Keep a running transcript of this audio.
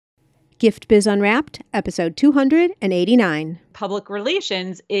Gift Biz Unwrapped, episode 289. Public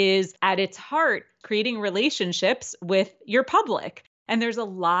relations is at its heart creating relationships with your public. And there's a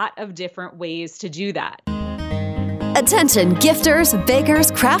lot of different ways to do that. Attention gifters, bakers,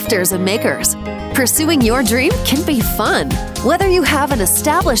 crafters, and makers. Pursuing your dream can be fun. Whether you have an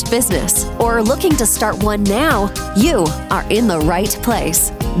established business or are looking to start one now, you are in the right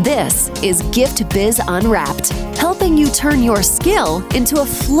place. This is Gift Biz Unwrapped, helping you turn your skill into a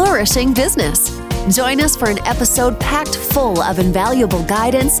flourishing business. Join us for an episode packed full of invaluable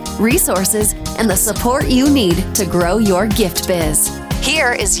guidance, resources, and the support you need to grow your gift biz.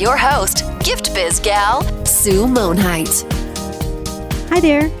 Here is your host, Gift Biz gal, Sue Monheit. Hi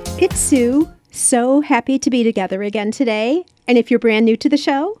there, it's Sue. So happy to be together again today. And if you're brand new to the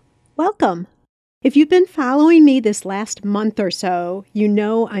show, welcome. If you've been following me this last month or so, you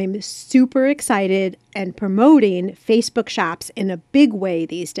know I'm super excited and promoting Facebook Shops in a big way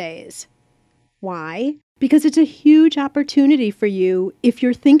these days. Why? Because it's a huge opportunity for you if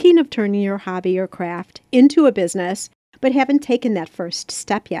you're thinking of turning your hobby or craft into a business, but haven't taken that first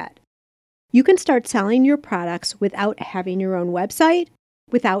step yet. You can start selling your products without having your own website,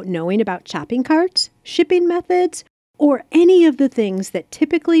 without knowing about shopping carts, shipping methods, or any of the things that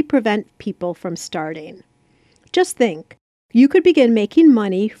typically prevent people from starting. Just think, you could begin making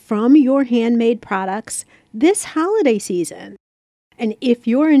money from your handmade products this holiday season. And if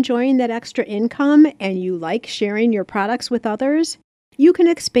you're enjoying that extra income and you like sharing your products with others, you can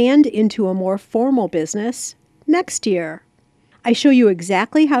expand into a more formal business next year. I show you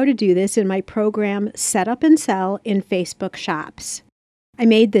exactly how to do this in my program, Set Up and Sell in Facebook Shops. I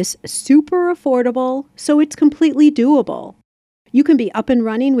made this super affordable, so it's completely doable. You can be up and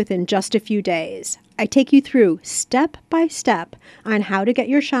running within just a few days. I take you through step by step on how to get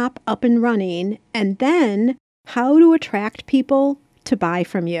your shop up and running, and then how to attract people to buy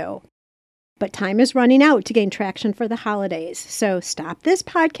from you. But time is running out to gain traction for the holidays, so stop this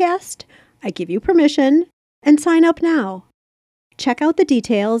podcast. I give you permission, and sign up now. Check out the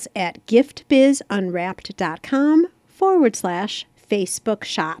details at giftbizunwrapped.com/Facebook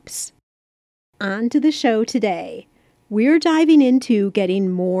Shops. On to the show today. We're diving into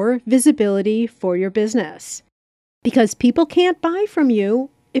getting more visibility for your business because people can't buy from you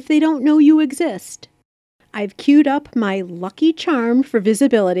if they don't know you exist. I've queued up my lucky charm for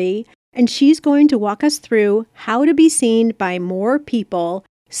visibility, and she's going to walk us through how to be seen by more people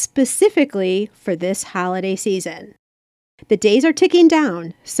specifically for this holiday season. The days are ticking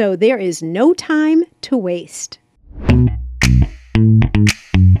down, so there is no time to waste.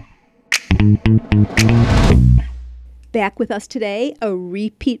 Back with us today, a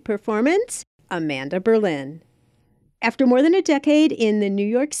repeat performance, Amanda Berlin. After more than a decade in the New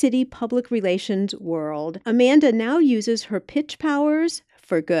York City public relations world, Amanda now uses her pitch powers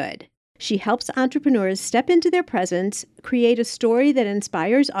for good. She helps entrepreneurs step into their presence, create a story that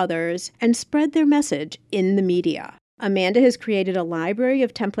inspires others, and spread their message in the media. Amanda has created a library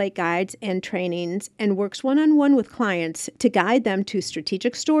of template guides and trainings and works one-on-one with clients to guide them to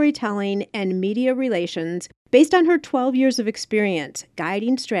strategic storytelling and media relations based on her 12 years of experience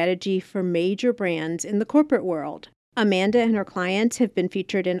guiding strategy for major brands in the corporate world. Amanda and her clients have been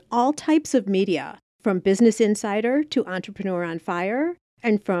featured in all types of media, from Business Insider to Entrepreneur on Fire,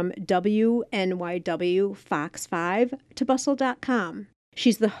 and from WNYW Fox 5 to Bustle.com.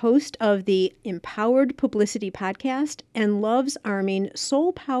 She's the host of the Empowered Publicity podcast and loves arming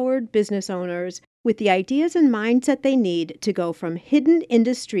soul-powered business owners with the ideas and mindset they need to go from hidden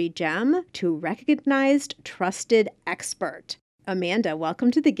industry gem to recognized, trusted expert. Amanda,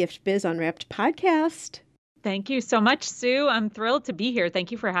 welcome to the Gift Biz Unwrapped podcast. Thank you so much, Sue. I'm thrilled to be here. Thank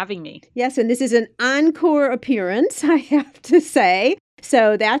you for having me. Yes, and this is an encore appearance, I have to say.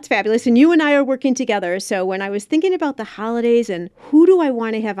 So that's fabulous. And you and I are working together. So when I was thinking about the holidays and who do I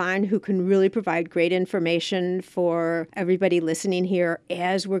want to have on who can really provide great information for everybody listening here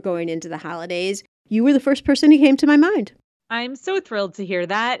as we're going into the holidays, you were the first person who came to my mind. I'm so thrilled to hear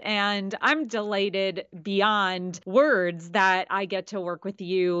that. And I'm delighted beyond words that I get to work with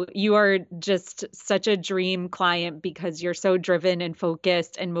you. You are just such a dream client because you're so driven and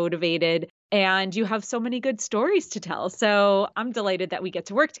focused and motivated. And you have so many good stories to tell. So I'm delighted that we get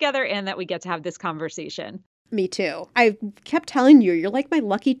to work together and that we get to have this conversation. Me too. I kept telling you, you're like my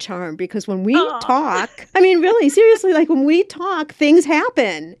lucky charm because when we talk, I mean, really, seriously, like when we talk, things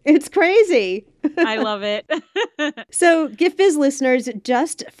happen. It's crazy. I love it. So Gift Biz listeners,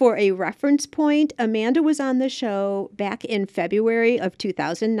 just for a reference point, Amanda was on the show back in February of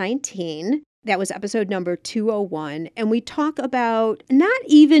 2019. That was episode number 201. And we talk about not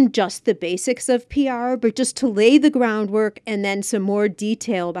even just the basics of PR, but just to lay the groundwork and then some more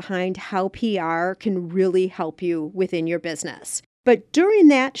detail behind how PR can really help you within your business. But during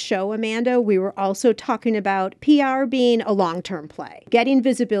that show, Amanda, we were also talking about PR being a long-term play, getting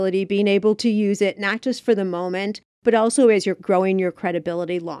visibility, being able to use it not just for the moment, but also as you're growing your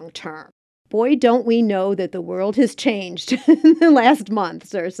credibility long-term. Boy, don't we know that the world has changed in the last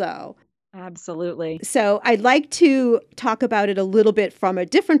months or so. Absolutely. So I'd like to talk about it a little bit from a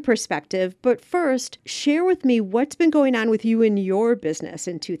different perspective, but first, share with me what's been going on with you in your business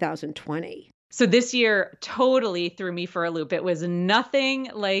in 2020. So this year totally threw me for a loop. It was nothing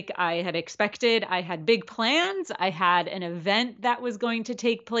like I had expected. I had big plans. I had an event that was going to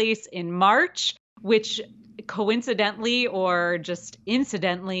take place in March, which coincidentally or just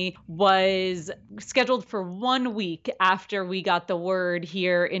incidentally was scheduled for 1 week after we got the word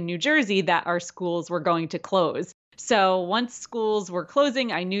here in New Jersey that our schools were going to close. So once schools were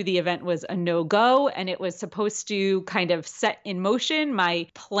closing, I knew the event was a no-go, and it was supposed to kind of set in motion my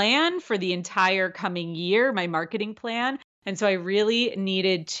plan for the entire coming year, my marketing plan. And so I really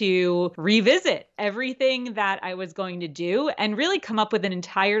needed to revisit everything that I was going to do and really come up with an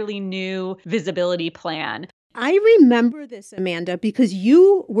entirely new visibility plan. I remember this, Amanda, because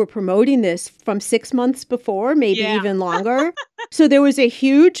you were promoting this from 6 months before, maybe even longer. So there was a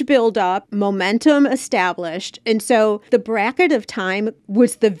huge buildup, momentum established. And so the bracket of time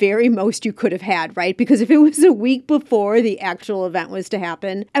was the very most you could have had, right? Because if it was a week before the actual event was to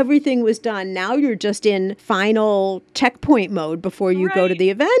happen, everything was done. Now you're just in final checkpoint mode before you go to the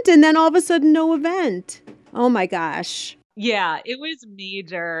event. And then all of a sudden, no event. Oh my gosh. Yeah, it was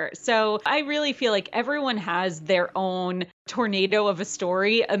major. So I really feel like everyone has their own tornado of a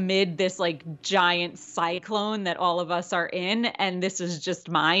story amid this like giant cyclone that all of us are in. And this is just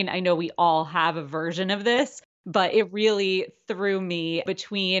mine. I know we all have a version of this, but it really threw me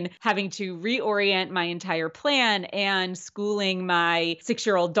between having to reorient my entire plan and schooling my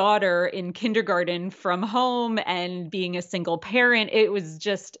 6-year-old daughter in kindergarten from home and being a single parent. It was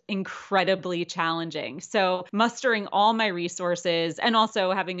just incredibly challenging. So mustering all my resources and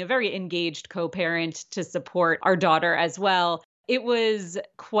also having a very engaged co-parent to support our daughter as well, it was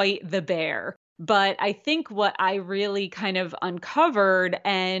quite the bear. But I think what I really kind of uncovered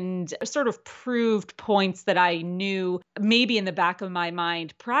and sort of proved points that I knew maybe in the back of my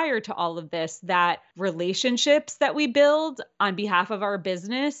mind prior to all of this, that relationships that we build on behalf of our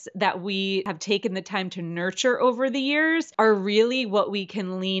business that we have taken the time to nurture over the years are really what we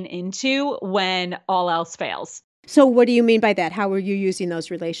can lean into when all else fails. So what do you mean by that? How are you using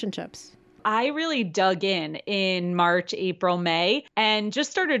those relationships? I really dug in March, April, May, and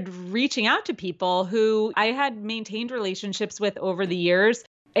just started reaching out to people who I had maintained relationships with over the years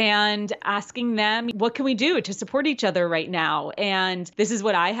and asking them, what can we do to support each other right now? And this is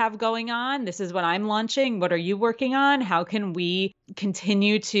what I have going on. This is what I'm launching. What are you working on? How can we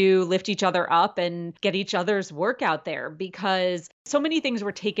continue to lift each other up and get each other's work out there? Because so many things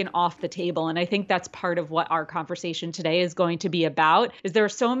were taken off the table. And I think that's part of what our conversation today is going to be about, is there are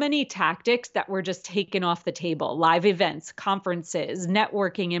so many tactics that were just taken off the table. Live events, conferences,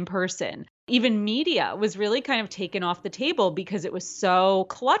 networking in person. Even media was really kind of taken off the table because it was so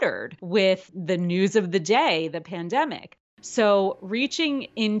cluttered with the news of the day, the pandemic. So reaching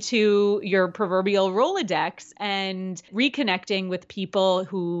into your proverbial Rolodex and reconnecting with people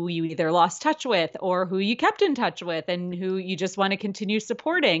who you either lost touch with or who you kept in touch with and who you just want to continue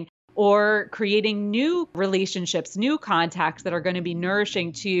supporting, or creating new relationships, new contacts that are going to be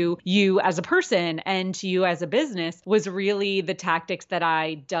nourishing to you as a person and to you as a business, was really the tactics that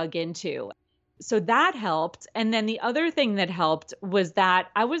I dug into. So that helped. And then the other thing that helped was that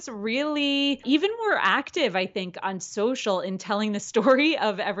I was really even more active, I think, on social in telling the story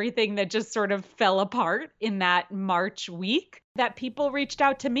of everything that just sort of fell apart in that March week, that people reached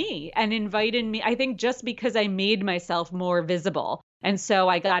out to me and invited me, I think just because I made myself more visible. And so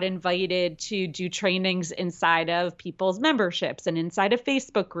I got invited to do trainings inside of people's memberships and inside of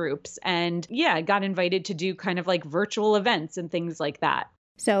Facebook groups. And yeah, I got invited to do kind of like virtual events and things like that.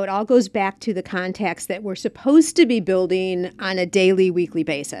 So it all goes back to the contacts that we're supposed to be building on a daily, weekly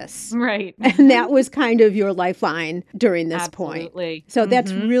basis. Right. And that was kind of your lifeline during this Absolutely. point. So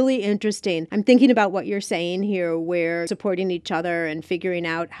that's really interesting. I'm thinking about what you're saying here, where supporting each other and figuring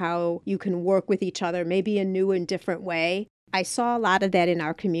out how you can work with each other, maybe a new and different way. I saw a lot of that in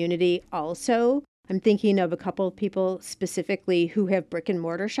our community also. I'm thinking of a couple of people specifically who have brick and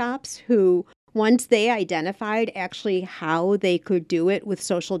mortar shops who Once they identified actually how they could do it with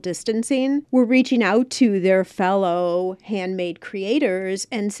social distancing, were reaching out to their fellow handmade creators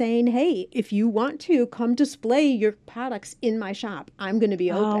and saying, hey, if you want to come display your products in my shop, I'm going to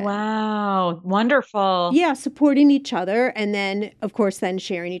be open. Oh, wow. Wonderful. Yeah, supporting each other. And then, of course, then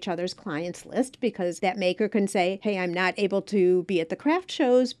sharing each other's clients list, because that maker can say, hey, I'm not able to be at the craft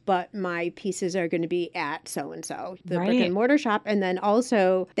shows, but my pieces are going to be at so-and-so, the brick and mortar shop. And then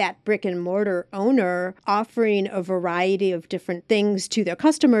also that brick and mortar owner offering a variety of different things to their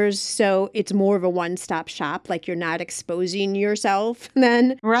customers. So it's more of a one-stop shop, like you're not exposing yourself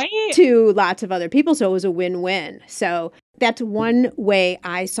then to lots of other people. So it was a win-win. So that's one way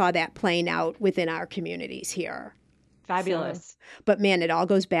I saw that playing out within our communities here. Fabulous. So, but man, it all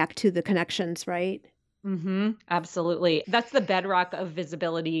goes back to the connections, right? Absolutely. That's the bedrock of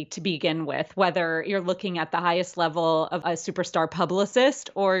visibility to begin with, whether you're looking at the highest level of a superstar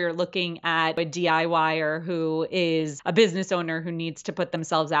publicist or you're looking at a DIYer who is a business owner who needs to put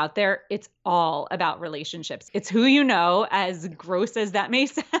themselves out there. It's all about relationships. It's who you know, as gross as that may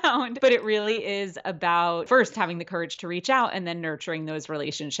sound, but it really is about first having the courage to reach out and then nurturing those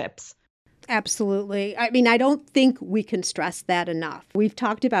relationships. Absolutely. I mean, I don't think we can stress that enough. We've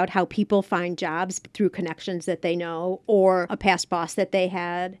talked about how people find jobs through connections that they know, or a past boss that they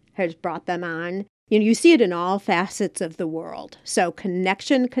had has brought them on. You know, you see it in all facets of the world. So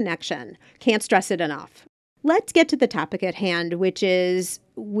connection. Can't stress it enough. Let's get to the topic at hand, which is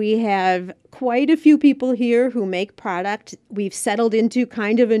we have quite a few people here who make product. We've settled into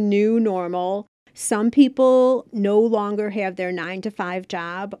kind of a new normal. Some people no longer have their 9-to-5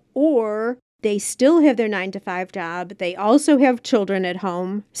 job, or they still have their 9-to-5 job. They also have children at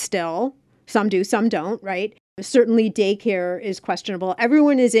home still. Some do, some don't, right? Certainly daycare is questionable.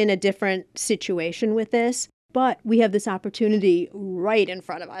 Everyone is in a different situation with this, but we have this opportunity right in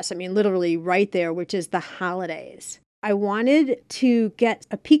front of us. I mean, literally right there, which is the holidays. I wanted to get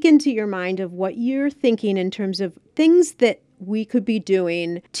a peek into your mind of what you're thinking in terms of things that we could be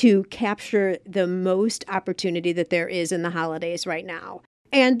doing to capture the most opportunity that there is in the holidays right now.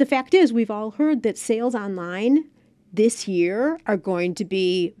 And the fact is, we've all heard that sales online this year are going to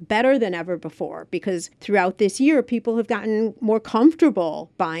be better than ever before, because throughout this year, people have gotten more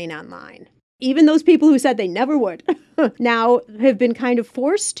comfortable buying online. Even those people who said they never would now have been kind of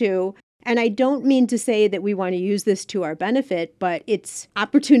forced to. And I don't mean to say that we want to use this to our benefit, but it's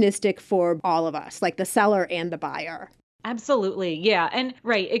opportunistic for all of us, like the seller and the buyer. Absolutely. Yeah. And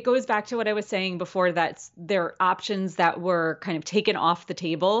right. It goes back to what I was saying before, that there are options that were kind of taken off the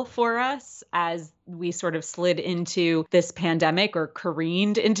table for us as we sort of slid into this pandemic or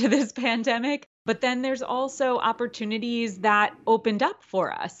careened into this pandemic. But then there's also opportunities that opened up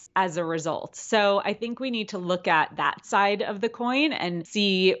for us as a result. So I think we need to look at that side of the coin and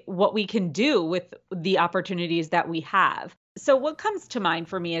see what we can do with the opportunities that we have. So what comes to mind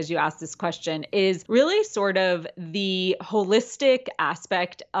for me as you ask this question is really sort of the holistic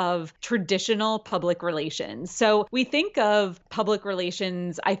aspect of traditional public relations. So we think of public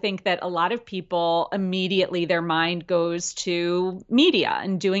relations, I think that a lot of people immediately their mind goes to media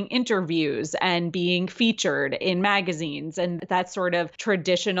and doing interviews and being featured in magazines and that sort of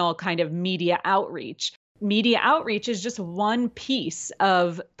traditional kind of media outreach. Media outreach is just one piece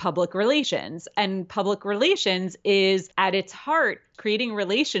of public relations. And public relations is at its heart creating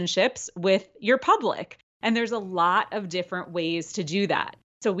relationships with your public. And there's a lot of different ways to do that.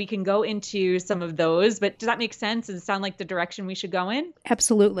 So we can go into some of those, but does that make sense? Does it sound like the direction we should go in?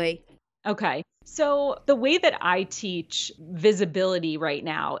 Absolutely. Okay. So the way that I teach visibility right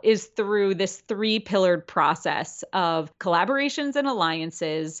now is through this 3-pillared process of collaborations and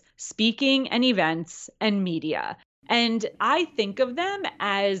alliances, speaking and events, and media. And I think of them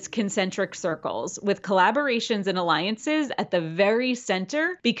as concentric circles with collaborations and alliances at the very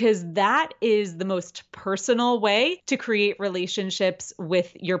center, because that is the most personal way to create relationships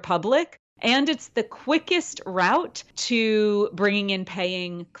with your public. And it's the quickest route to bringing in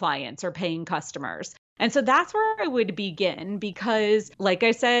paying clients or paying customers. And so that's where I would begin, because like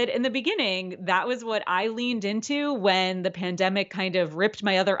I said in the beginning, that was what I leaned into when the pandemic kind of ripped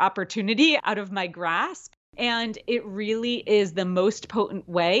my other opportunity out of my grasp. And it really is the most potent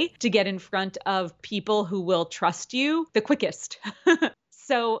way to get in front of people who will trust you the quickest.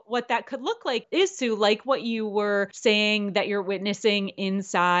 So what that could look like is, Sue, like what you were saying that you're witnessing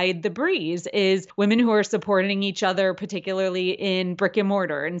inside The Breeze, is women who are supporting each other, particularly in brick and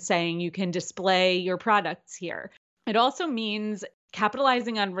mortar, and saying you can display your products here. It also means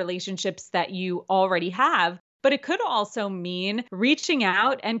capitalizing on relationships that you already have But it could also mean reaching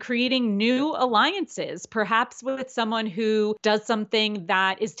out and creating new alliances, perhaps with someone who does something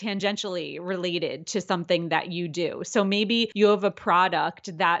that is tangentially related to something that you do. So maybe you have a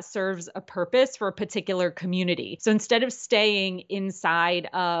product that serves a purpose for a particular community. So instead of staying inside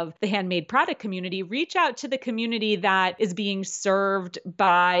of the handmade product community, reach out to the community that is being served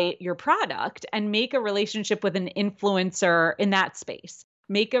by your product and make a relationship with an influencer in that space.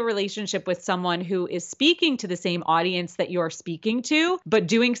 Make a relationship with someone who is speaking to the same audience that you're speaking to, but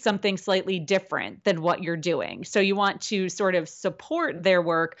doing something slightly different than what you're doing. So you want to sort of support their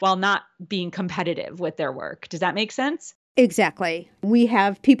work while not being competitive with their work. Does that make sense? Exactly. We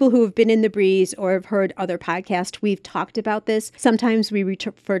have people who have been in the breeze or have heard other podcasts. We've talked about this. Sometimes we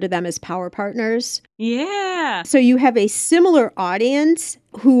refer to them as power partners. Yeah. So you have a similar audience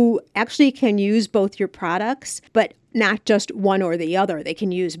who actually can use both your products, but not just one or the other. They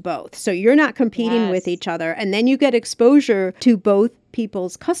can use both. So you're not competing with each other. And then you get exposure to both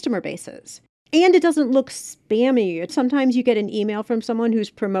people's customer bases. And it doesn't look spammy. Sometimes you get an email from someone who's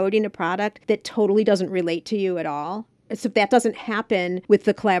promoting a product that totally doesn't relate to you at all. So that doesn't happen with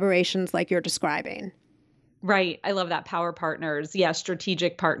the collaborations like you're describing. Right. I love that. Power partners. Yeah,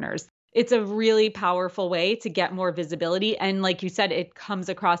 strategic partners. It's a really powerful way to get more visibility. And like you said, it comes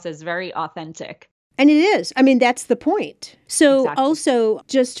across as very authentic. And it is. I mean, that's the point. So Exactly. Also,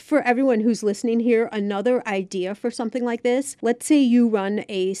 just for everyone who's listening here, another idea for something like this, let's say you run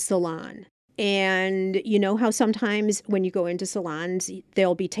a salon. And you know how sometimes when you go into salons,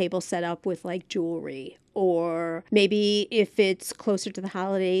 there'll be tables set up with like jewelry, or maybe if it's closer to the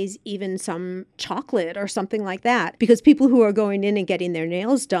holidays, even some chocolate or something like that. Because people who are going in and getting their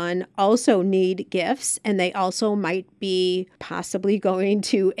nails done also need gifts, and they also might be possibly going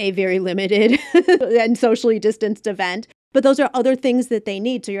to a very limited and socially distanced event. But those are other things that they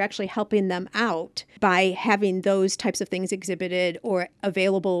need. So you're actually helping them out by having those types of things exhibited or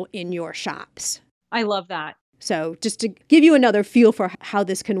available in your shops. I love that. So just to give you another feel for how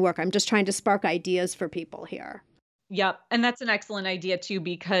this can work, I'm just trying to spark ideas for people here. Yep. And that's an excellent idea too,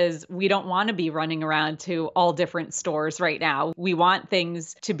 because we don't want to be running around to all different stores right now. We want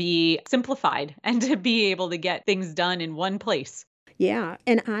things to be simplified and to be able to get things done in one place. Yeah.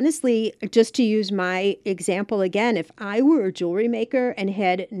 And honestly, just to use my example again, if I were a jewelry maker and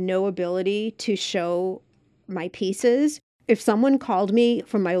had no ability to show my pieces, if someone called me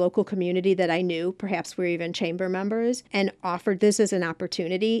from my local community that I knew, perhaps we're even chamber members, and offered this as an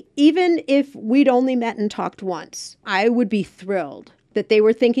opportunity, even if we'd only met and talked once, I would be thrilled that they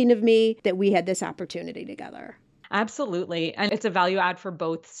were thinking of me, that we had this opportunity together. Absolutely. And it's a value add for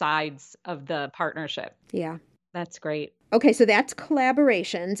both sides of the partnership. Yeah. That's great. Okay, so that's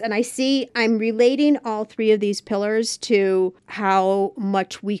collaborations. And I see I'm relating all three of these pillars to how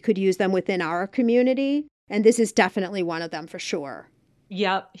much we could use them within our community. And this is definitely one of them for sure.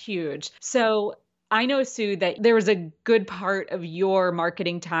 Yep, huge. So I know, Sue, that there was a good part of your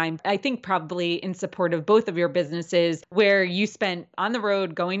marketing time, I think probably in support of both of your businesses, where you spent on the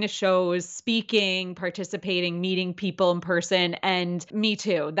road, going to shows, speaking, participating, meeting people in person. And me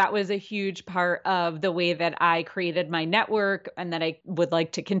too. That was a huge part of the way that I created my network and that I would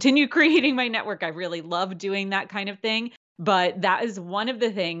like to continue creating my network. I really love doing that kind of thing. But that is one of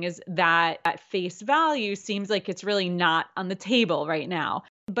the things that at face value seems like it's really not on the table right now.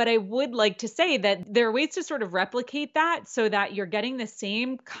 But I would like to say that there are ways to sort of replicate that so that you're getting the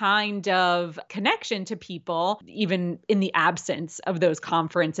same kind of connection to people, even in the absence of those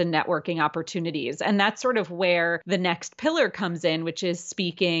conference and networking opportunities. And that's sort of where the next pillar comes in, which is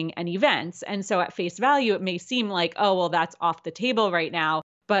speaking and events. And so at face value, it may seem like, oh, well, that's off the table right now.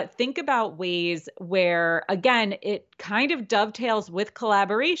 But think about ways where, again, it kind of dovetails with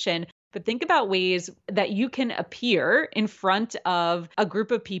collaboration. But think about ways that you can appear in front of a group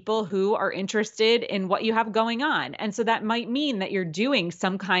of people who are interested in what you have going on. And so that might mean that you're doing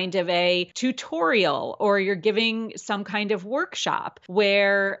some kind of a tutorial or you're giving some kind of workshop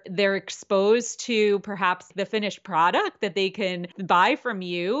where they're exposed to perhaps the finished product that they can buy from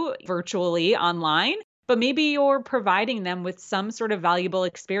you virtually online. But maybe you're providing them with some sort of valuable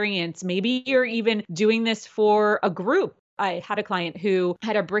experience. Maybe you're even doing this for a group. I had a client who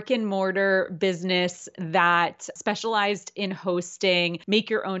had a brick and mortar business that specialized in hosting make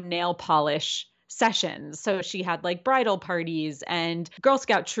your own nail polish sessions. So she had like bridal parties and Girl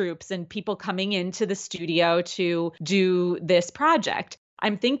Scout troops and people coming into the studio to do this project.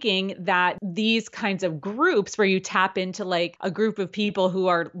 I'm thinking that these kinds of groups where you tap into like a group of people who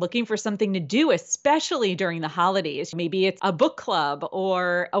are looking for something to do, especially during the holidays, maybe it's a book club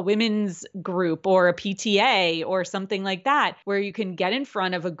or a women's group or a PTA or something like that, where you can get in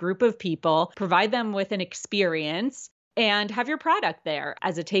front of a group of people, provide them with an experience, and have your product there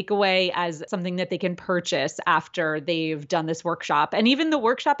as a takeaway, as something that they can purchase after they've done this workshop. And even the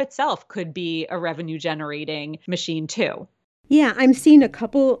workshop itself could be a revenue generating machine too. Yeah, I'm seeing a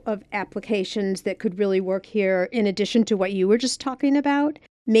couple of applications that could really work here in addition to what you were just talking about.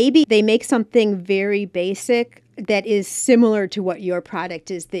 Maybe they make something very basic that is similar to what your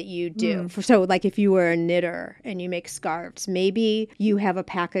product is that you do. So like if you were a knitter and you make scarves, maybe you have a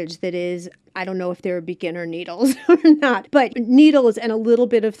package that is, I don't know if they're beginner needles or not, but needles and a little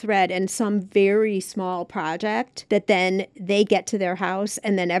bit of thread and some very small project that then they get to their house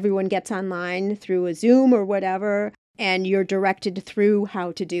and then everyone gets online through a Zoom or whatever. And you're directed through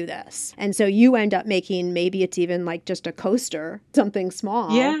how to do this. And so you end up making, maybe it's even like just a coaster, something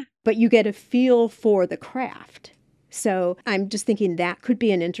small. Yeah. But you get a feel for the craft. So I'm just thinking that could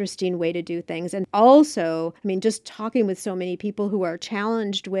be an interesting way to do things. And also, I mean, just talking with so many people who are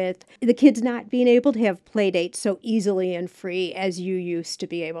challenged with the kids not being able to have play dates so easily and free as you used to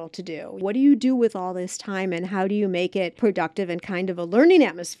be able to do. What do you do with all this time and how do you make it productive and kind of a learning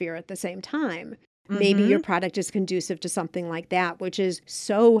atmosphere at the same time? Maybe your product is conducive to something like that, which is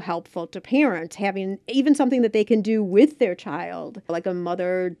so helpful to parents, having even something that they can do with their child, like a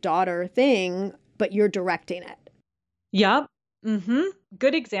mother-daughter thing, but you're directing it. Yep.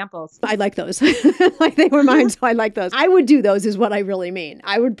 Good examples. I like those. Like they were mine, so I like those. I would do those is what I really mean.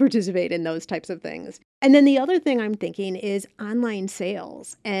 I would participate in those types of things. And then the other thing I'm thinking is online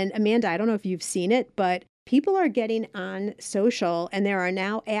sales. And Amanda, I don't know if you've seen it, but people are getting on social and there are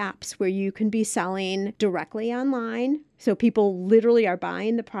now apps where you can be selling directly online. So people literally are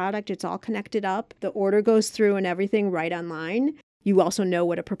buying the product. It's all connected up. The order goes through and everything right online. You also know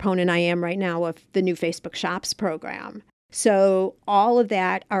what a proponent I am right now of the new Facebook Shops program. So all of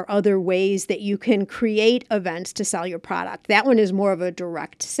that are other ways that you can create events to sell your product. That one is more of a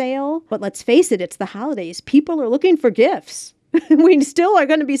direct sale. But let's face it, it's the holidays. People are looking for gifts. We still are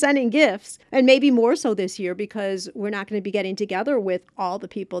going to be sending gifts, and maybe more so this year because we're not going to be getting together with all the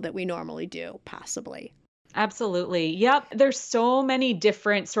people that we normally do, possibly. Absolutely. Yep. There's so many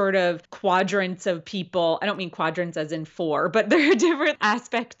different sort of quadrants of people. I don't mean quadrants as in four, but there are different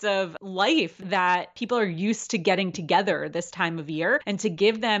aspects of life that people are used to getting together this time of year. And to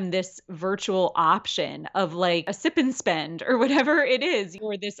give them this virtual option of like a sip and spend or whatever it is,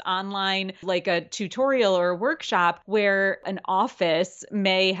 or this online, like a tutorial or a workshop where an office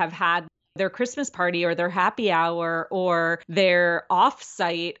may have had their Christmas party or their happy hour or their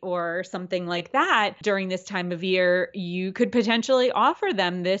off-site or something like that during this time of year, you could potentially offer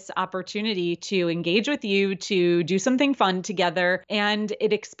them this opportunity to engage with you, to do something fun together, and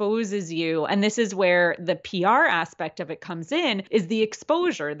it exposes you. And this is where the PR aspect of it comes in, is the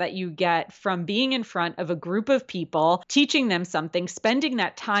exposure that you get from being in front of a group of people, teaching them something, spending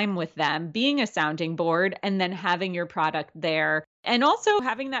that time with them, being a sounding board, and then having your product there. And also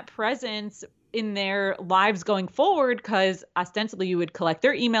having that presence in their lives going forward, because ostensibly you would collect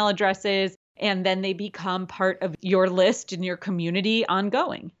their email addresses and then they become part of your list and your community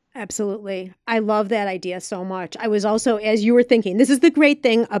ongoing. Absolutely. I love that idea so much. I was also, as you were thinking, this is the great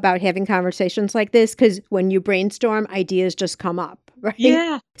thing about having conversations like this, because when you brainstorm, ideas just come up, right?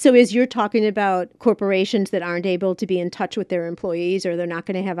 Yeah. So as you're talking about corporations that aren't able to be in touch with their employees, or they're not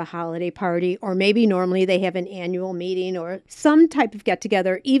going to have a holiday party, or maybe normally they have an annual meeting or some type of get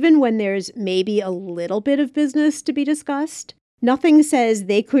together, even when there's maybe a little bit of business to be discussed, nothing says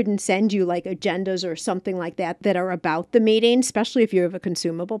they couldn't send you like agendas or something like that that are about the meeting, especially if you have a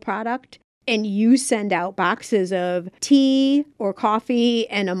consumable product. And you send out boxes of tea or coffee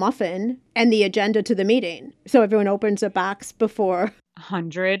and a muffin and the agenda to the meeting. So everyone opens a box before.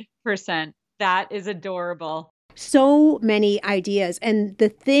 100%. That is adorable. So many ideas. And the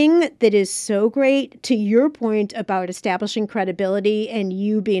thing that is so great, to your point about establishing credibility and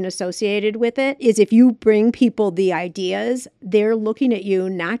you being associated with it, is if you bring people the ideas, they're looking at you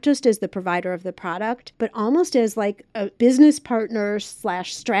not just as the provider of the product, but almost as like a business partner /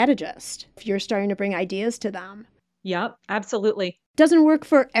 strategist if you're starting to bring ideas to them. Yep, absolutely. Doesn't work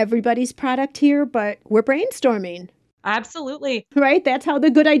for everybody's product here, but we're brainstorming. Absolutely. Right? That's how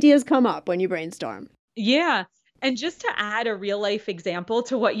the good ideas come up, when you brainstorm. Yeah. And just to add a real life example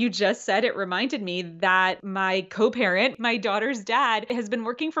to what you just said, it reminded me that my co-parent, my daughter's dad, has been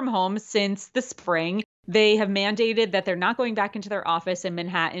working from home since the spring. They have mandated that they're not going back into their office in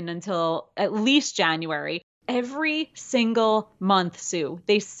Manhattan until at least January. every single month, Sue,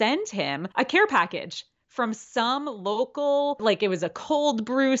 they send him a care package from some local, like it was a cold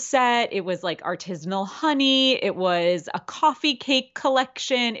brew set, it was like artisanal honey, it was a coffee cake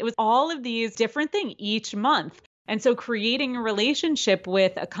collection, it was all of these different things each month. And so creating a relationship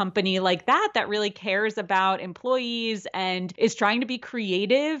with a company like that really cares about employees and is trying to be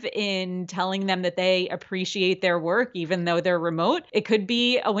creative in telling them that they appreciate their work, even though they're remote, it could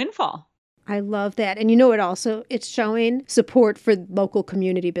be a windfall. I love that. And it's showing support for local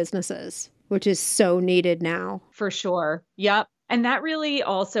community businesses, which is so needed now. For sure. Yep. And that really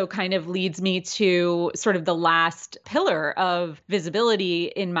also kind of leads me to sort of the last pillar of visibility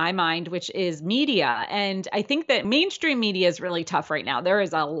in my mind, which is media. And I think that mainstream media is really tough right now. There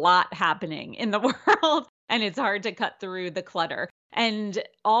is a lot happening in the world, and it's hard to cut through the clutter. And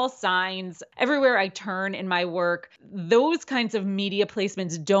all signs, everywhere I turn in my work, those kinds of media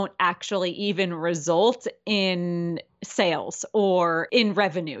placements don't actually even result in sales or in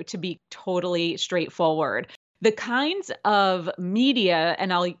revenue, to be totally straightforward. The kinds of media,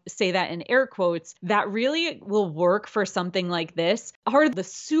 and I'll say that in air quotes, that really will work for something like this are the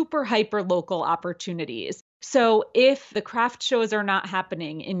super hyper local opportunities. So if the craft shows are not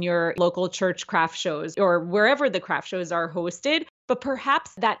happening in your local church craft shows or wherever the craft shows are hosted, but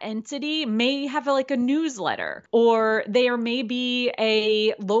perhaps that entity may have like a newsletter, or there may be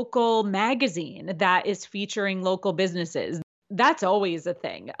a local magazine that is featuring local businesses. That's always a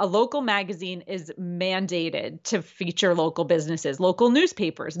thing. A local magazine is mandated to feature local businesses. Local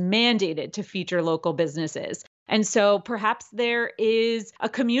newspapers mandated to feature local businesses. And so perhaps there is a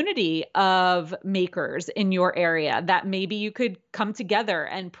community of makers in your area that maybe you could come together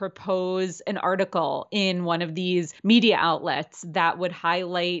and propose an article in one of these media outlets that would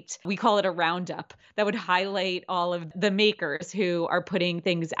highlight, we call it a roundup, that would highlight all of the makers who are putting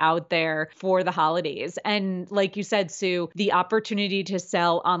things out there for the holidays. And like you said, Sue, the opportunity to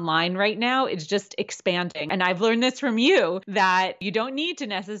sell online right now is just expanding. And I've learned this from you, that you don't need to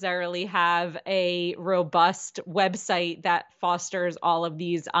necessarily have a robust website that fosters all of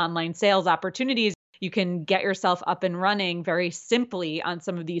these online sales opportunities. You can get yourself up and running very simply on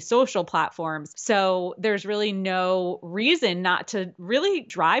some of these social platforms. So there's really no reason not to really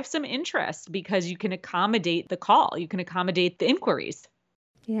drive some interest, because you can accommodate the call, you can accommodate the inquiries.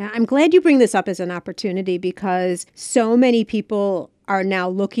 Yeah, I'm glad you bring this up as an opportunity, because so many people are now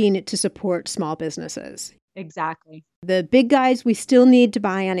looking to support small businesses. Exactly. The big guys we still need to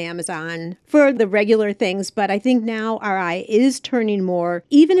buy on Amazon for the regular things, but I think now our eye is turning more,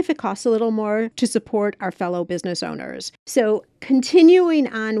 even if it costs a little more, to support our fellow business owners. So continuing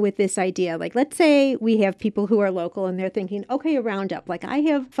on with this idea, like let's say we have people who are local and they're thinking, okay, a roundup. Like I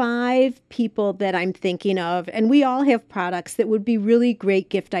have 5 people that I'm thinking of, and we all have products that would be really great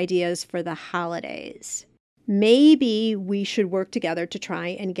gift ideas for the holidays. Maybe we should work together to try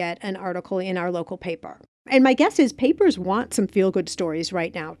and get an article in our local paper. And my guess is papers want some feel-good stories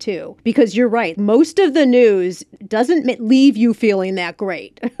right now, too, because you're right. Most of the news doesn't leave you feeling that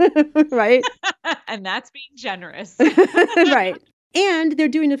great, right? And that's being generous. Right. And they're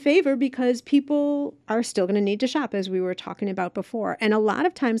doing a favor because people are still going to need to shop, as we were talking about before. And a lot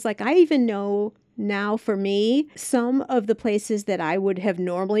of times, like I even know now for me, some of the places that I would have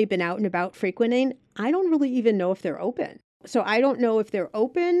normally been out and about frequenting, I don't really even know if they're open. So I don't know if they're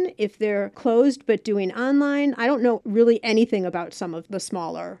open, if they're closed but doing online. I don't know really anything about some of the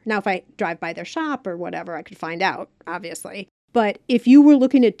smaller. Now, if I drive by their shop or whatever, I could find out, obviously. But if you were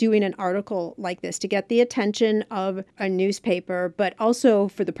looking at doing an article like this to get the attention of a newspaper, but also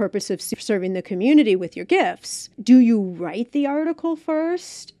for the purpose of serving the community with your gifts, do you write the article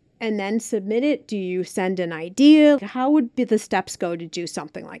first and then submit it? Do you send an idea? How would the steps go to do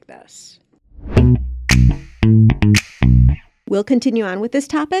something like this? We'll continue on with this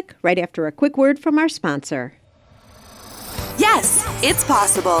topic right after a quick word from our sponsor. Yes, it's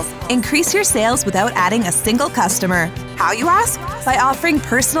possible. Increase your sales without adding a single customer. How, you ask? By offering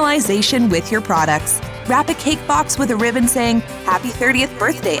personalization with your products. Wrap a cake box with a ribbon saying, "Happy 30th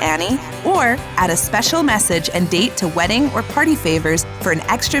birthday, Annie." Or add a special message and date to wedding or party favors for an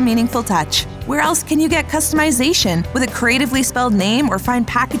extra meaningful touch. Where else can you get customization with a creatively spelled name or fine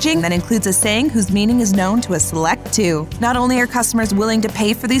packaging that includes a saying whose meaning is known to a select 2? Not only are customers willing to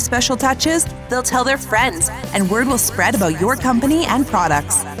pay for these special touches, they'll tell their friends, and word will spread about your company and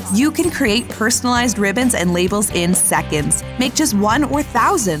products. You can create personalized ribbons and labels in seconds. Make just one or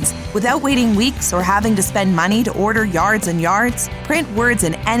thousands without waiting weeks or having to spend money to order yards and yards. Print words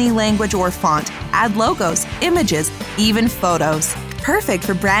in any language or font. Add logos, images, even photos. Perfect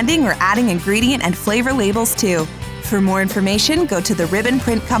for branding or adding ingredient and flavor labels too. For more information, go to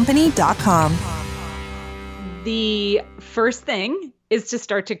theribbonprintcompany.com. The first thing is to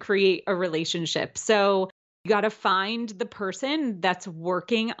start to create a relationship. So you got to find the person that's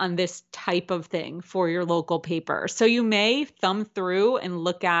working on this type of thing for your local paper. So you may thumb through and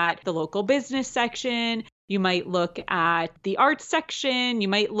look at the local business section. You might look at the arts section. You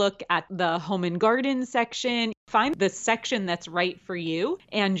might look at the home and garden section. Find the section that's right for you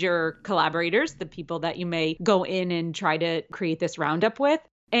and your collaborators, the people that you may go in and try to create this roundup with.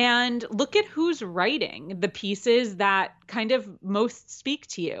 And look at who's writing the pieces that kind of most speak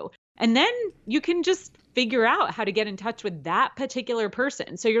to you. And then you can just figure out how to get in touch with that particular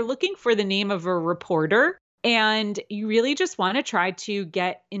person. So you're looking for the name of a reporter, and you really just want to try to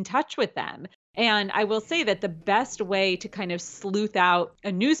get in touch with them. And I will say that the best way to kind of sleuth out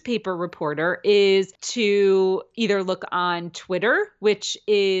a newspaper reporter is to either look on Twitter, which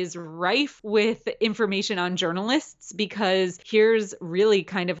is rife with information on journalists, because here's really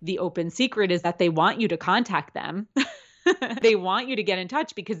kind of the open secret is that they want you to contact them. They want you to get in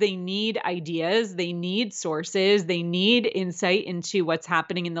touch because they need ideas, they need sources, they need insight into what's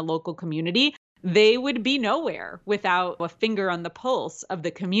happening in the local community. They would be nowhere without a finger on the pulse of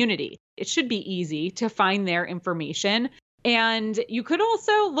the community. It should be easy to find their information. And you could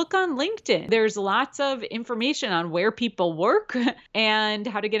also look on LinkedIn. There's lots of information on where people work and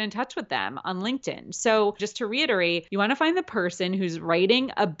how to get in touch with them on LinkedIn. So just to reiterate, you want to find the person who's writing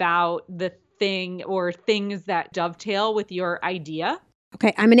about the thing or things that dovetail with your idea.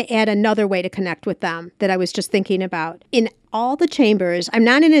 Okay, I'm going to add another way to connect with them that I was just thinking about. In all the chambers, I'm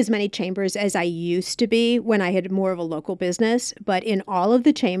not in as many chambers as I used to be when I had more of a local business, but in all of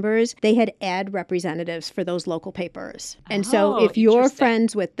the chambers, they had ad representatives for those local papers. And so if you're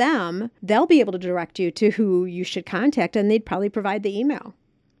friends with them, they'll be able to direct you to who you should contact, and they'd probably provide the email.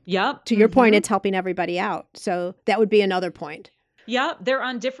 Yep. To your point, it's helping everybody out. So that would be another point. Yeah, they're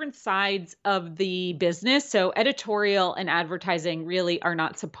on different sides of the business. So editorial and advertising really are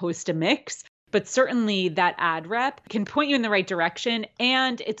not supposed to mix. But certainly that ad rep can point you in the right direction.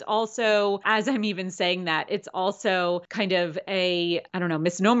 And it's also, as I'm even saying that, it's also kind of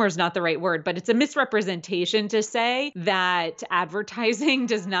misnomer is not the right word, but it's a misrepresentation to say that advertising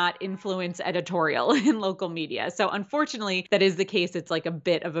does not influence editorial in local media. So unfortunately, that is the case. It's like a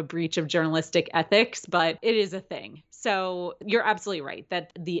bit of a breach of journalistic ethics, but it is a thing. So you're absolutely right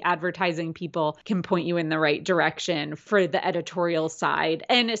that the advertising people can point you in the right direction for the editorial side,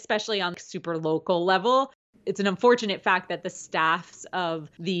 and especially on super local level. It's an unfortunate fact that the staffs of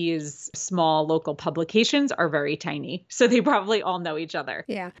these small local publications are very tiny. So they probably all know each other.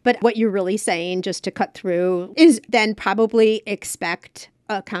 Yeah. But what you're really saying, just to cut through, is then probably expect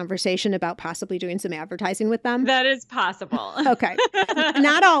a conversation about possibly doing some advertising with them. That is possible. Okay.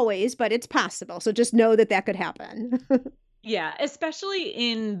 Not always, but it's possible. So just know that that could happen. Yeah, especially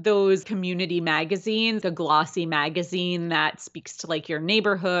in those community magazines, a glossy magazine that speaks to like your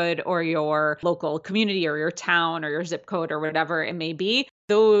neighborhood or your local community or your town or your zip code or whatever it may be.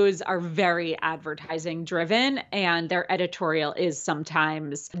 Those are very advertising driven, and their editorial is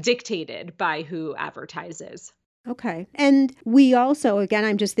sometimes dictated by who advertises. Okay. And we also, again,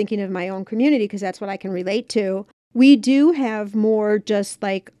 I'm just thinking of my own community because that's what I can relate to. We do have more just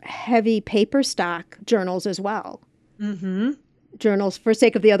like heavy paper stock journals as well. Mm-hmm. Journals, for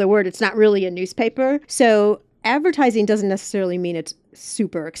sake of the other word, it's not really a newspaper. So advertising doesn't necessarily mean it's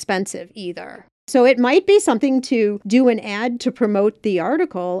super expensive either. So it might be something to do an ad to promote the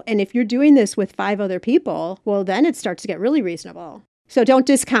article. And if you're doing this with 5 other people, well, then it starts to get really reasonable. So don't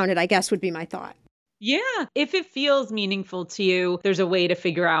discount it, I guess would be my thought. Yeah. If it feels meaningful to you, there's a way to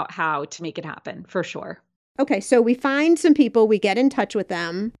figure out how to make it happen, for sure. Okay, so we find some people, we get in touch with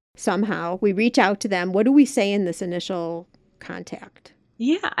them somehow, we reach out to them. What do we say in this initial contact?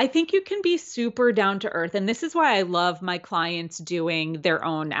 Yeah, I think you can be super down to earth. And this is why I love my clients doing their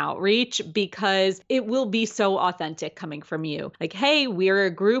own outreach, because it will be so authentic coming from you. Like, hey, we're a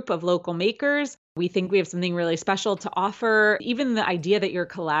group of local makers. We think we have something really special to offer. Even the idea that you're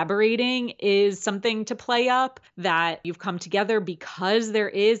collaborating is something to play up, that you've come together because there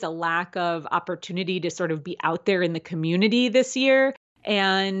is a lack of opportunity to sort of be out there in the community this year.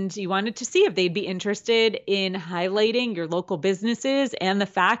 And you wanted to see if they'd be interested in highlighting your local businesses and the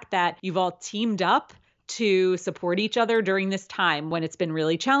fact that you've all teamed up to support each other during this time when it's been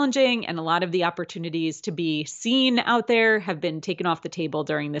really challenging, and a lot of the opportunities to be seen out there have been taken off the table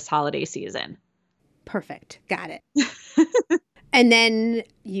during this holiday season. Perfect. Got it. And then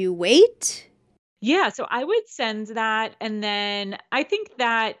you wait. Yeah, so I would send that. And then I think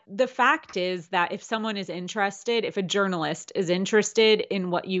that the fact is that if someone is interested, if a journalist is interested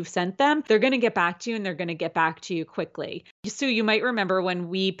in what you've sent them, they're going to get back to you, and they're going to get back to you quickly. So you might remember when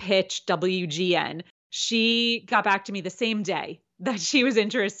we pitched WGN, She got back to me the same day that she was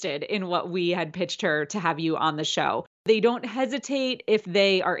interested in what we had pitched her to have you on the show. They don't hesitate if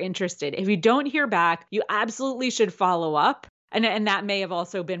they are interested. If you don't hear back, you absolutely should follow up. And that may have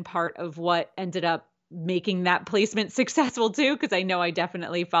also been part of what ended up making that placement successful too, because I know I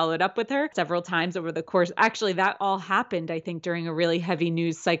definitely followed up with her several times over the course. Actually, that all happened, I think, during a really heavy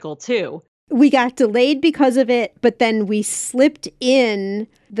news cycle too. We got delayed because of it, but then we slipped in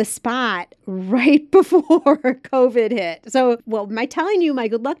the spot right before COVID hit. So, well, am I telling you my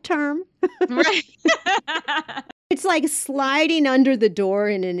good luck charm? Right. It's like sliding under the door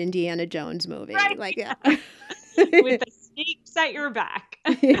in an Indiana Jones movie. Right. Like, yeah. With the snakes at your back.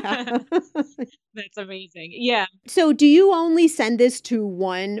 Yeah. That's amazing. Yeah. So do you only send this to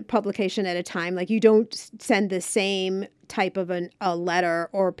one publication at a time? Like you don't send the same type of a letter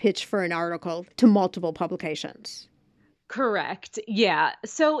or pitch for an article to multiple publications? Correct. Yeah.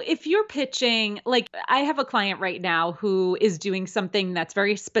 So if you're pitching, like I have a client right now who is doing something that's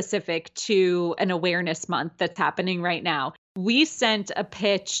very specific to an awareness month that's happening right now. We sent a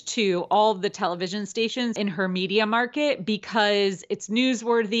pitch to all of the television stations in her media market because it's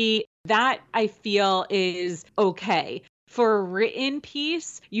newsworthy. That I feel is okay. For a written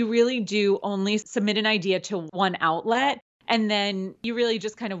piece, you really do only submit an idea to one outlet. And then you really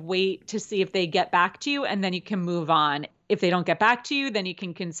just kind of wait to see if they get back to you, and then you can move on. If they don't get back to you, then you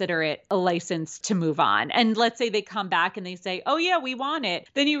can consider it a license to move on. And let's say they come back and they say, oh, yeah, we want it.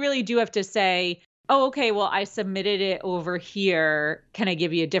 Then you really do have to say, oh, okay, well, I submitted it over here. Can I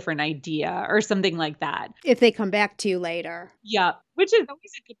give you a different idea or something like that? If they come back to you later. Yeah, which is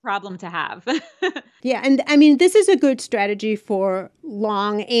always a good problem to have. Yeah. And I mean, this is a good strategy for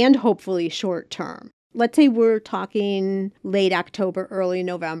long and hopefully short term. Let's say we're talking late October, early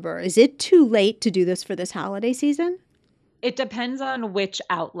November. Is it too late to do this for this holiday season? It depends on which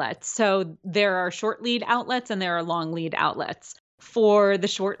outlets. So there are short lead outlets and there are long lead outlets. For the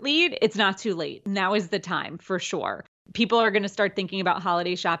short lead, it's not too late. Now is the time for sure. People are going to start thinking about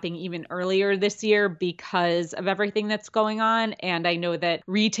holiday shopping even earlier this year because of everything that's going on. And I know that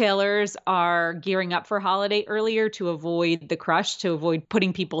retailers are gearing up for holiday earlier to avoid the crush, to avoid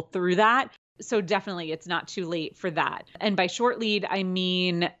putting people through that. So definitely it's not too late for that. And by short lead, I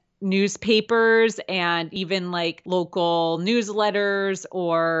mean newspapers and even like local newsletters,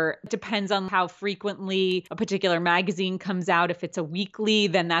 or it depends on how frequently a particular magazine comes out. If it's a weekly,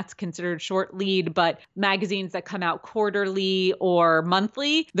 then that's considered short lead. But magazines that come out quarterly or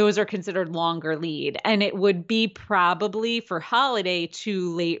monthly, those are considered longer lead. And it would be probably for holiday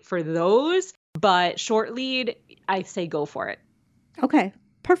too late for those. But short lead, I say go for it. Okay,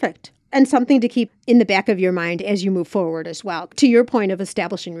 perfect. And something to keep in the back of your mind as you move forward as well, to your point of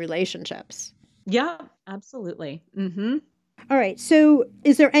establishing relationships. Yeah, absolutely. Mm-hmm. All right. So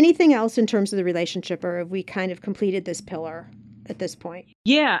is there anything else in terms of the relationship, or have we kind of completed this pillar at this point?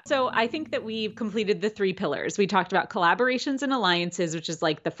 Yeah. So I think that we've completed the 3 pillars. We talked about collaborations and alliances, which is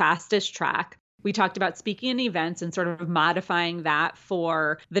like the fastest track. We talked about speaking in events and sort of modifying that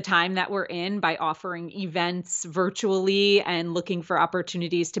for the time that we're in by offering events virtually and looking for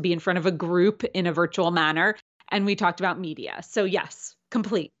opportunities to be in front of a group in a virtual manner. And we talked about media. So yes,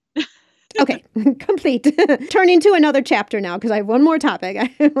 complete. Okay, complete. Turning to another chapter now, because I have one more topic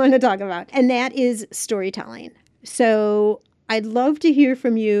I want to talk about, and that is storytelling. So I'd love to hear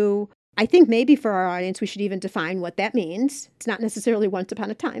from you. I think maybe for our audience, we should even define what that means. It's not necessarily once upon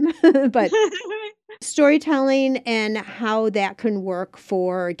a time, but storytelling and how that can work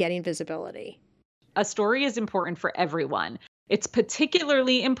for getting visibility. A story is important for everyone. It's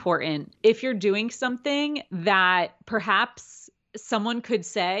particularly important if you're doing something that perhaps someone could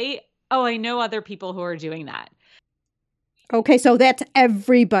say, oh, I know other people who are doing that. Okay, so that's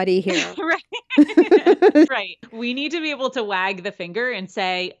everybody here. Right. Right. We need to be able to wag the finger and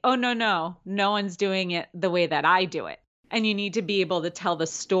say, oh, no one's doing it the way that I do it. And you need to be able to tell the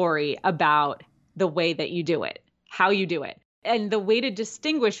story about the way that you do it, how you do it. And the way to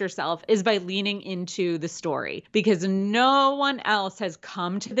distinguish yourself is by leaning into the story, because no one else has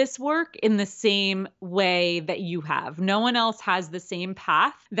come to this work in the same way that you have. No one else has the same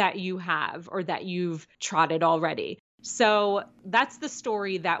path that you have or that you've trotted already. So that's the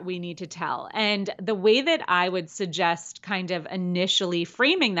story that we need to tell. And the way that I would suggest kind of initially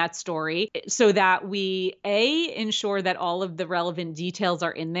framing that story so that we, A, ensure that all of the relevant details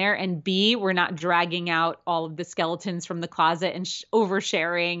are in there, and B, we're not dragging out all of the skeletons from the closet and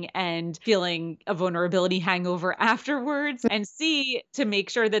oversharing and feeling a vulnerability hangover afterwards. And C, to make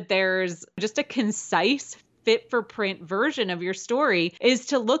sure that there's just a concise fit for print version of your story, is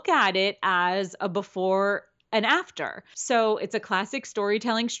to look at it as a before and after. So it's a classic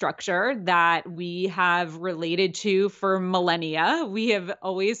storytelling structure that we have related to for millennia. We have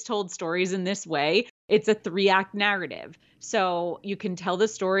always told stories in this way. It's a 3-act narrative. So you can tell the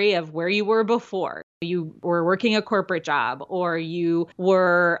story of where you were before. You were working a corporate job, or you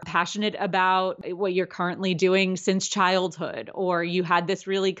were passionate about what you're currently doing since childhood, or you had this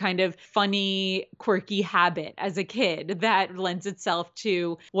really kind of funny, quirky habit as a kid that lends itself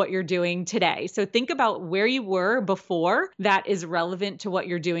to what you're doing today. So think about where you were before that is relevant to what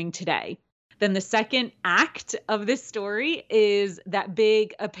you're doing today. Then the second act of this story is that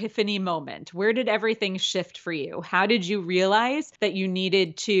big epiphany moment. Where did everything shift for you? How did you realize that you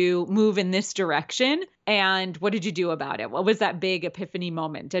needed to move in this direction? And what did you do about it? What was that big epiphany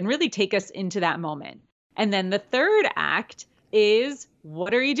moment? And really take us into that moment. And then the third act is,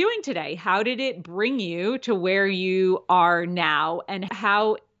 what are you doing today? How did it bring you to where you are now? And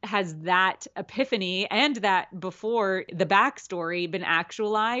how has that epiphany and that before the backstory been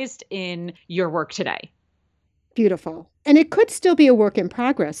actualized in your work today? Beautiful. And it could still be a work in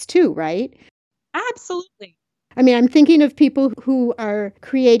progress too, right? Absolutely. I mean, I'm thinking of people who are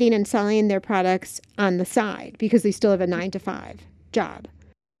creating and selling their products on the side because they still have a 9-to-5 job.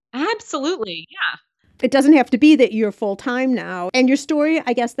 Absolutely. Yeah. It doesn't have to be that you're full-time now. And your story,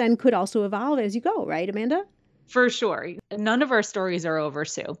 I guess, then could also evolve as you go, right, Amanda? For sure. None of our stories are over,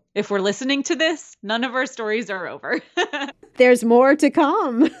 Sue. If we're listening to this, none of our stories are over. There's more to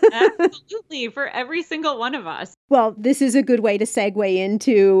come. Absolutely. For every single one of us. Well, this is a good way to segue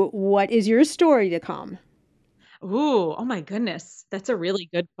into what is your story to come? Ooh, oh my goodness. That's a really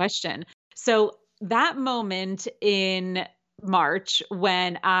good question. So that moment in March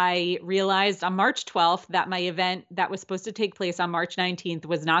when I realized on March 12th that my event that was supposed to take place on March 19th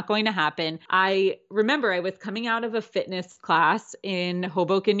was not going to happen. I remember I was coming out of a fitness class in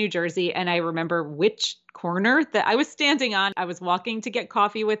Hoboken, New Jersey, and I remember which corner that I was standing on. I was walking to get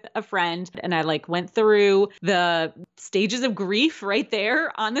coffee with a friend, and I went through the stages of grief right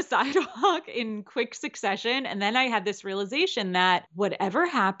there on the sidewalk in quick succession. And then I had this realization that whatever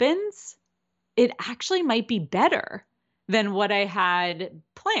happens, it actually might be better than what I had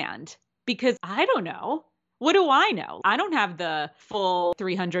planned, because I don't know. What do I know? I don't have the full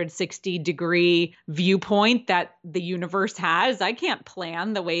 360-degree viewpoint that the universe has. I can't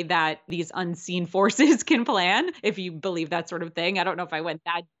plan the way that these unseen forces can plan, if you believe that sort of thing. I don't know if I went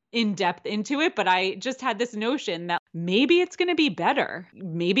that in depth into it, but I just had this notion that maybe it's going to be better.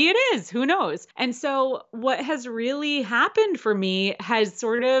 Maybe it is. Who knows? And so what has really happened for me has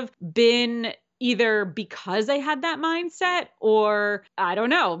sort of been either because I had that mindset, or I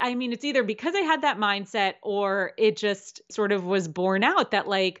don't know. I mean, it's either because I had that mindset or it just sort of was borne out that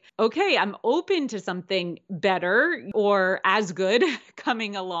okay, I'm open to something better or as good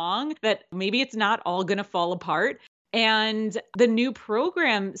coming along, that maybe it's not all going to fall apart. And the new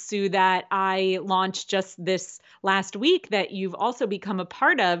program, Sue, that I launched just this last week that you've also become a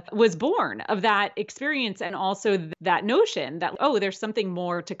part of was born of that experience, and also that notion that, oh, there's something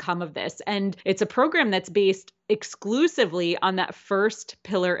more to come of this. And it's a program that's based exclusively on that first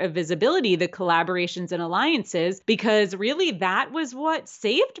pillar of visibility, the collaborations and alliances, because really that was what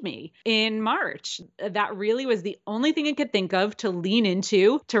saved me in March. That really was the only thing I could think of to lean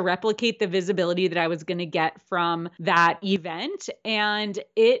into to replicate the visibility that I was going to get from that event. And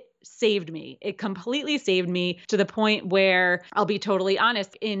it saved me. It completely saved me to the point where, I'll be totally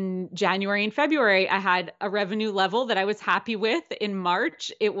honest, in January and February, I had a revenue level that I was happy with. In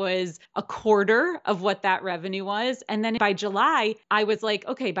March, it was a quarter of what that revenue was. And then by July, I was like,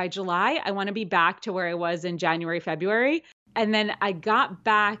 okay, by July, I want to be back to where I was in January, February. And then I got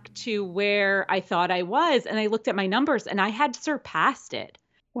back to where I thought I was, and I looked at my numbers and I had surpassed it.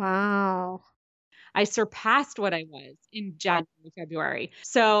 Wow. I surpassed what I was in January, February.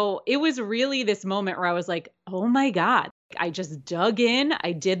 So it was really this moment where I was like, oh my God, I just dug in.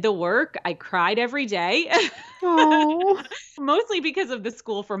 I did the work. I cried every day. Oh. Mostly because of the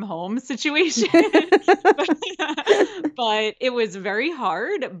school from home situation. But it was very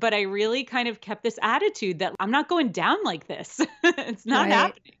hard. But I really kind of kept this attitude that I'm not going down like this. It's not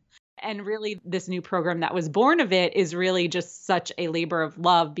happening. And really, this new program that was born of it is really just such a labor of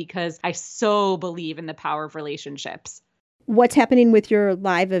love, because I so believe in the power of relationships. What's happening with your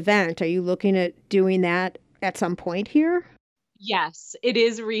live event? Are you looking at doing that at some point here? Yes, it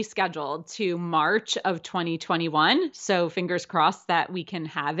is rescheduled to March of 2021. So fingers crossed that we can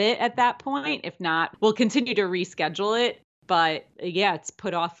have it at that point. If not, we'll continue to reschedule it. But yeah, it's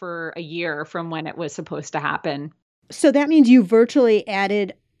put off for a year from when it was supposed to happen. So that means you virtually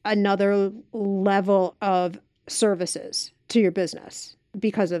added another level of services to your business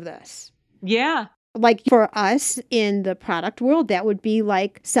because of this. Yeah. Like for us in the product world, that would be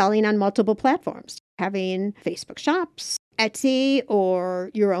like selling on multiple platforms, having Facebook shops, Etsy, or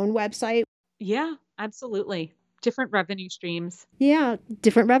your own website. Yeah, absolutely. Different revenue streams. Yeah,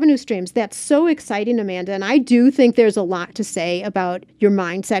 different revenue streams. That's so exciting, Amanda. And I do think there's a lot to say about your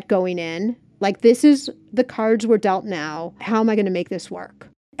mindset going in. Like, this is the cards we're dealt now. How am I going to make this work?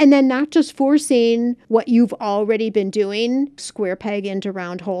 And then not just forcing what you've already been doing, square peg into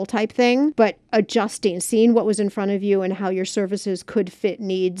round hole type thing, but adjusting, seeing what was in front of you and how your services could fit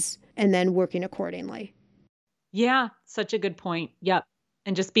needs, and then working accordingly. Yeah, such a good point. Yep.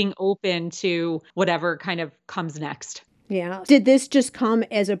 And just being open to whatever kind of comes next. Yeah. Did this just come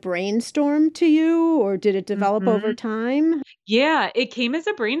as a brainstorm to you, or did it develop over time? Yeah, it came as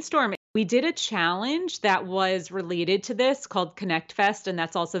a brainstorm. We did a challenge that was related to this called Connect Fest, and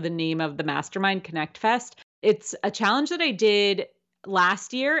that's also the name of the mastermind, Connect Fest. It's a challenge that I did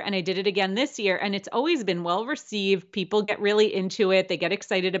last year and I did it again this year, and it's always been well received. People get really into it. They get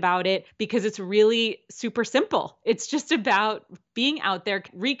excited about it because it's really super simple. It's just about being out there,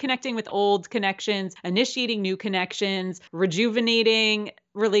 reconnecting with old connections, initiating new connections, rejuvenating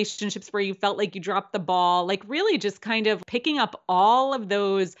relationships where you felt like you dropped the ball, like really just kind of picking up all of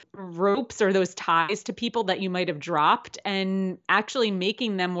those ropes or those ties to people that you might have dropped and actually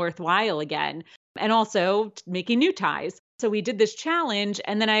making them worthwhile again. And also making new ties. So we did this challenge,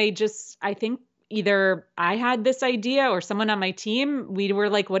 and then I think either I had this idea or someone on my team, we were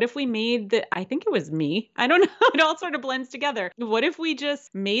like, what if we I think it was me. I don't know. It all sort of blends together. What if we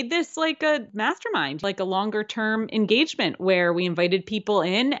just made this like a mastermind, like a longer term engagement where we invited people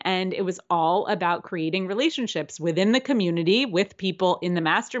in and it was all about creating relationships within the community with people in the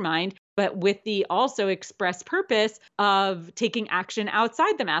mastermind, but with the also express purpose of taking action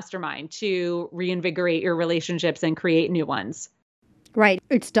outside the mastermind to reinvigorate your relationships and create new ones. Right.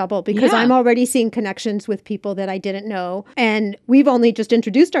 It's double because I'm already seeing connections with people that I didn't know. And we've only just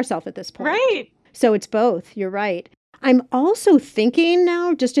introduced ourselves at this point. Right. So it's both. You're right. I'm also thinking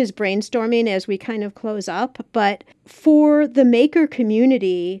now, just as brainstorming as we kind of close up, but for the maker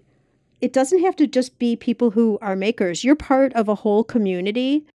community, it doesn't have to just be people who are makers. You're part of a whole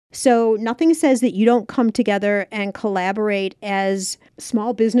community. So nothing says that you don't come together and collaborate as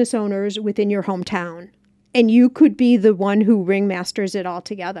small business owners within your hometown. And you could be the one who ringmasters it all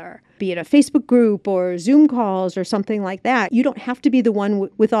together, be it a Facebook group or Zoom calls or something like that. You don't have to be the one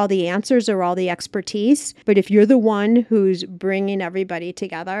with all the answers or all the expertise. But if you're the one who's bringing everybody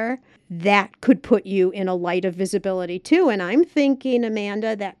together, that could put you in a light of visibility too. And I'm thinking,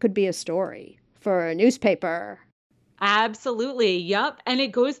 Amanda, that could be a story for a newspaper. Absolutely. Yep. And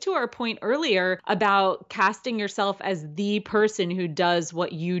it goes to our point earlier about casting yourself as the person who does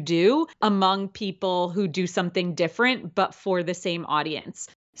what you do among people who do something different, but for the same audience.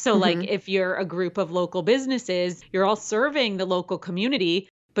 So like if you're a group of local businesses, you're all serving the local community,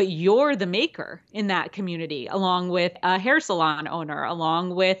 but you're the maker in that community, along with a hair salon owner,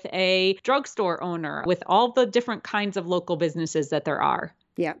 along with a drugstore owner, with all the different kinds of local businesses that there are.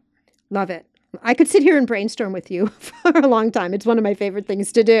 Yeah. Love it. I could sit here and brainstorm with you for a long time. It's one of my favorite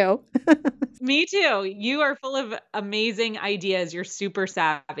things to do. Me too. You are full of amazing ideas. You're super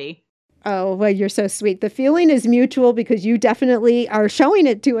savvy. Oh, well, you're so sweet. The feeling is mutual because you definitely are showing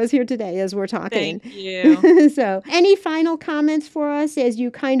it to us here today as we're talking. Thank you. So, any final comments for us as you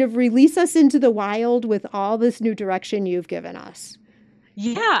kind of release us into the wild with all this new direction you've given us?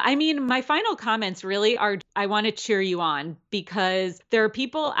 Yeah, I mean, my final comments really are I want to cheer you on because there are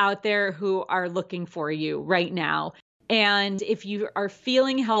people out there who are looking for you right now. And if you are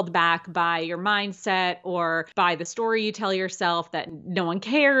feeling held back by your mindset or by the story you tell yourself that no one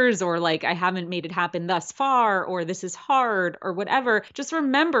cares, or like, I haven't made it happen thus far, or this is hard, or whatever, just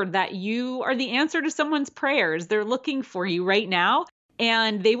remember that you are the answer to someone's prayers. They're looking for you right now.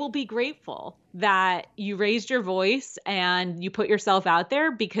 And they will be grateful that you raised your voice and you put yourself out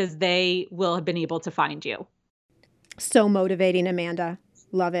there because they will have been able to find you. So motivating, Amanda.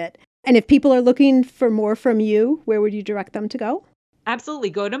 Love it. And if people are looking for more from you, where would you direct them to go? Absolutely.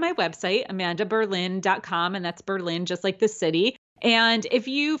 Go to my website, amandaberlin.com, and that's Berlin, just like the city. And if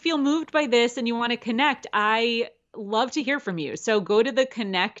you feel moved by this and you want to connect, I love to hear from you. So go to the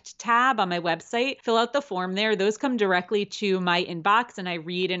Connect tab on my website, fill out the form there. Those come directly to my inbox and I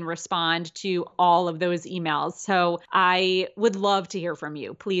read and respond to all of those emails. So I would love to hear from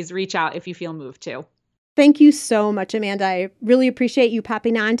you. Please reach out if you feel moved to. Thank you so much, Amanda. I really appreciate you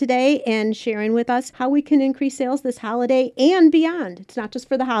popping on today and sharing with us how we can increase sales this holiday and beyond. It's not just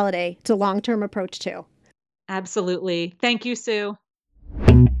for the holiday. It's a long-term approach too. Absolutely. Thank you, Sue.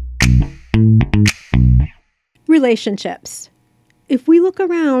 Relationships. if we look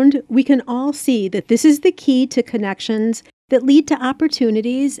around, we can all see that this is the key to connections that lead to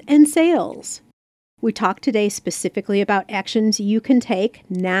opportunities and sales. We talked today specifically about actions you can take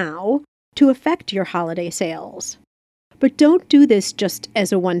now to affect your holiday sales. But don't do this just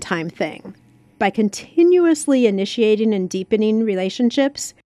as a one-time thing. By continuously initiating and deepening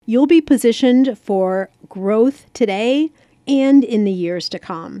relationships, you'll be positioned for growth today and in the years to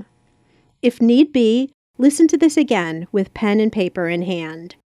come. If need be, listen to this again with pen and paper in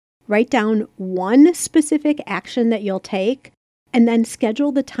hand. Write down one specific action that you'll take, and then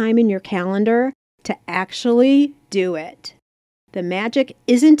schedule the time in your calendar to actually do it. The magic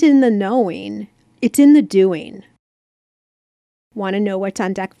isn't in the knowing, it's in the doing. Want to know what's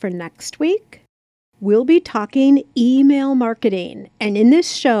on deck for next week? We'll be talking email marketing, and in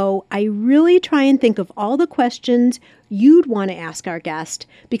this show, I really try and think of all the questions you'd want to ask our guest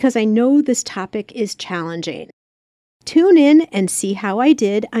because I know this topic is challenging. Tune in and see how I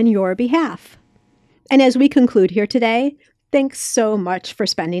did on your behalf. And as we conclude here today, thanks so much for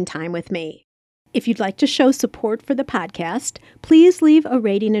spending time with me. If you'd like to show support for the podcast, please leave a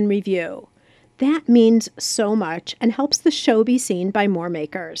rating and review. That means so much and helps the show be seen by more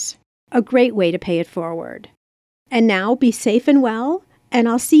makers. A great way to pay it forward. And now be safe and well, and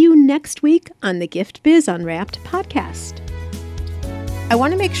I'll see you next week on the Gift Biz Unwrapped podcast. I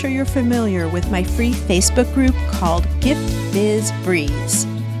want to make sure you're familiar with my free Facebook group called Gift Biz Breeze.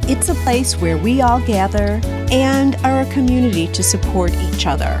 It's a place where we all gather and are a community to support each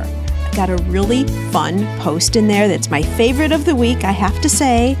other. I've got a really fun post in there that's my favorite of the week, I have to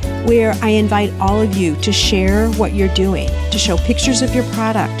say, where I invite all of you to share what you're doing, to show pictures of your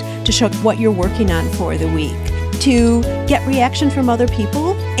product, to show what you're working on for the week, to get reaction from other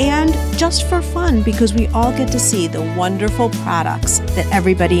people, and just for fun because we all get to see the wonderful products that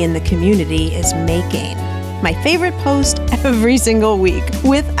everybody in the community is making. My favorite post every single week,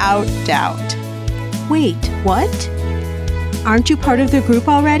 without doubt. Wait, what? Aren't you part of the group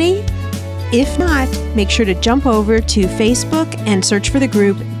already? If not, make sure to jump over to Facebook and search for the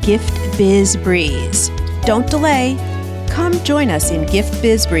group Gift Biz Breeze. Don't delay. Come join us in Gift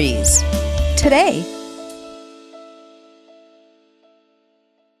Biz Breeze today.